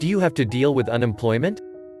Do you have to deal with unemployment?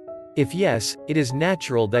 If yes, it is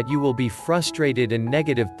natural that you will be frustrated and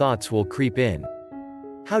negative thoughts will creep in.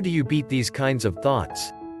 How do you beat these kinds of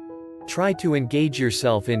thoughts? Try to engage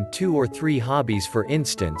yourself in 2 or 3 hobbies, for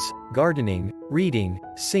instance, gardening, reading,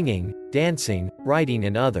 singing, dancing, writing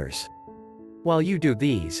and others. While you do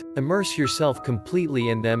these, immerse yourself completely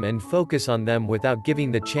in them and focus on them without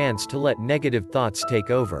giving the chance to let negative thoughts take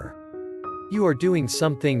over. You are doing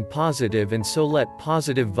something positive, and so let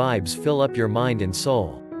positive vibes fill up your mind and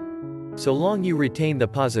soul. So long you retain the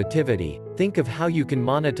positivity, think of how you can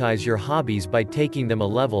monetize your hobbies by taking them a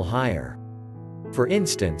level higher. For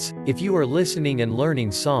instance, if you are listening and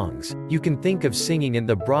learning songs, you can think of singing in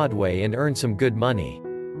the Broadway and earn some good money.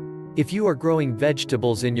 If you are growing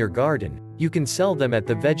vegetables in your garden, you can sell them at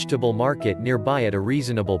the vegetable market nearby at a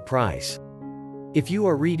reasonable price. If you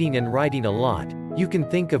are reading and writing a lot, you can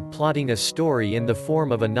think of plotting a story in the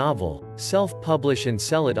form of a novel, self-publish and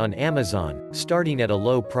sell it on Amazon, starting at a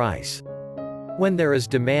low price. When there is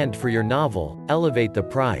demand for your novel, elevate the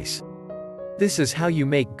price. This is how you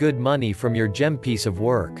make good money from your gem piece of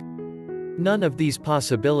work. None of these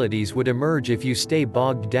possibilities would emerge if you stay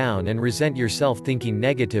bogged down and resent yourself thinking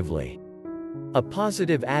negatively. A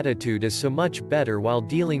positive attitude is so much better while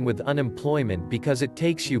dealing with unemployment because it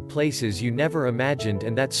takes you places you never imagined,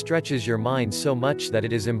 and that stretches your mind so much that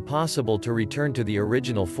it is impossible to return to the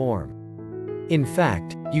original form. In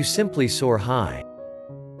fact, you simply soar high.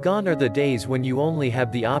 Gone are the days when you only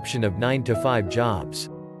have the option of 9-to-5 jobs.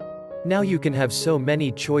 Now you can have so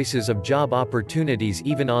many choices of job opportunities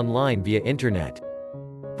even online via internet.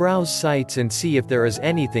 Browse sites and see if there is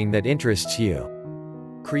anything that interests you.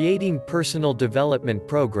 Creating personal development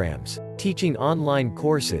programs, teaching online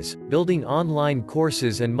courses, building online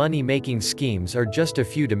courses and money-making schemes are just a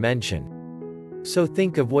few to mention. So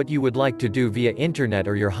think of what you would like to do via internet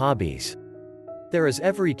or your hobbies. There is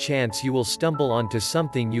every chance you will stumble onto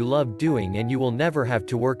something you love doing and you will never have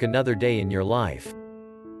to work another day in your life.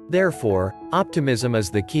 Therefore, optimism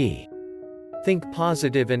is the key. Think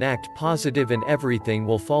positive and act positive and everything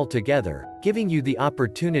will fall together, giving you the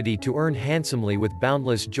opportunity to earn handsomely with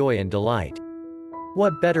boundless joy and delight.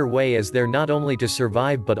 What better way is there not only to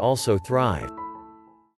survive but also thrive?